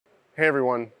Hey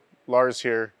everyone, Lars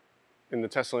here in the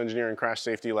Tesla Engineering Crash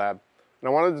Safety Lab. And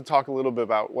I wanted to talk a little bit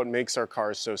about what makes our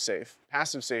cars so safe.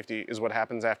 Passive safety is what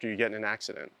happens after you get in an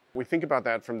accident. We think about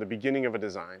that from the beginning of a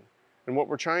design. And what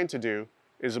we're trying to do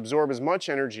is absorb as much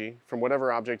energy from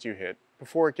whatever object you hit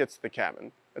before it gets to the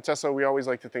cabin. At Tesla, we always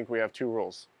like to think we have two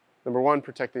rules. Number one,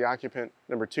 protect the occupant.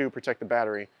 Number two, protect the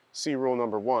battery. See rule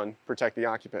number one, protect the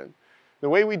occupant. The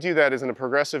way we do that is in a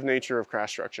progressive nature of crash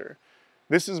structure.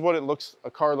 This is what a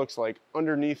car looks like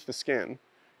underneath the skin.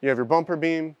 You have your bumper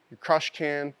beam, your crush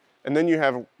can, and then you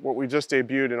have what we just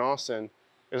debuted in Austin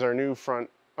is our new front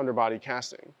underbody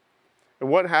casting. And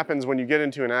what happens when you get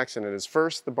into an accident is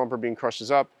first the bumper beam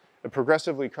crushes up, it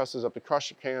progressively crushes up the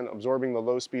crush can, absorbing the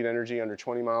low speed energy under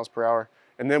 20 miles per hour,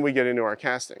 and then we get into our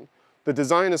casting. The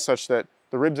design is such that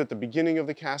the ribs at the beginning of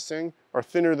the casting are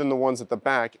thinner than the ones at the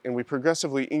back, and we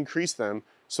progressively increase them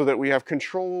so that we have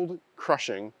controlled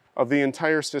crushing of the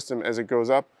entire system as it goes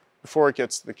up before it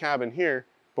gets to the cabin here.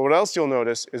 But what else you'll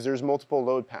notice is there's multiple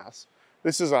load paths.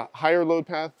 This is a higher load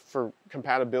path for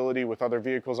compatibility with other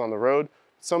vehicles on the road.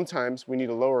 Sometimes we need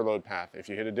a lower load path if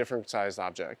you hit a different sized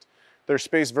object. There's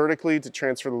space vertically to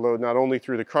transfer the load not only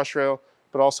through the crush rail,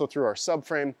 but also through our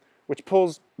subframe, which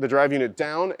pulls the drive unit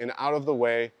down and out of the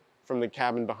way from the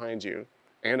cabin behind you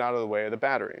and out of the way of the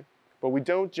battery. But we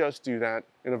don't just do that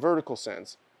in a vertical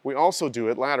sense. We also do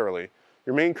it laterally.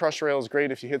 Your main crush rail is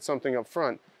great if you hit something up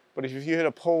front, but if you hit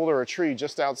a pole or a tree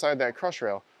just outside that crush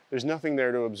rail, there's nothing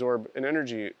there to absorb an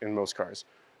energy in most cars.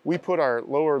 We put our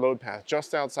lower load path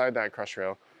just outside that crush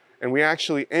rail, and we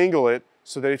actually angle it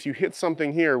so that if you hit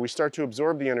something here, we start to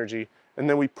absorb the energy, and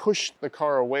then we push the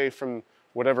car away from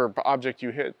whatever object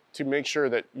you hit to make sure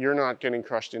that you're not getting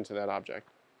crushed into that object.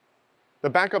 The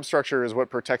backup structure is what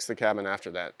protects the cabin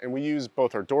after that, and we use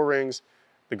both our door rings,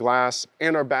 the glass,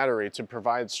 and our battery to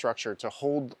provide structure to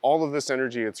hold all of this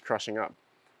energy it's crushing up.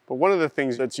 But one of the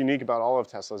things that's unique about all of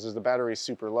Tesla's is the battery is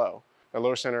super low. A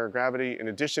low center of gravity, in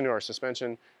addition to our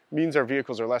suspension, means our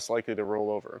vehicles are less likely to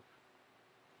roll over.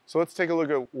 So let's take a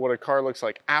look at what a car looks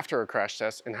like after a crash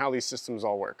test and how these systems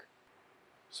all work.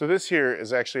 So this here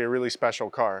is actually a really special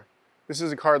car. This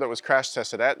is a car that was crash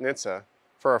tested at NHTSA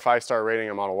for our 5-star rating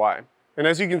on Model Y. And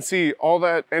as you can see, all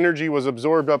that energy was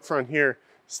absorbed up front here,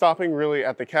 stopping really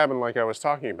at the cabin like I was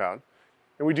talking about.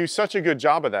 And we do such a good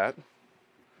job of that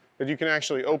you can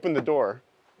actually open the door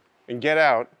and get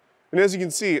out. And as you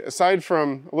can see, aside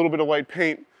from a little bit of white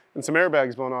paint and some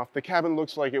airbags blown off, the cabin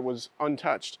looks like it was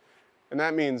untouched. And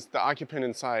that means the occupant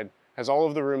inside has all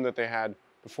of the room that they had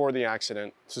before the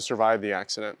accident to survive the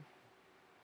accident.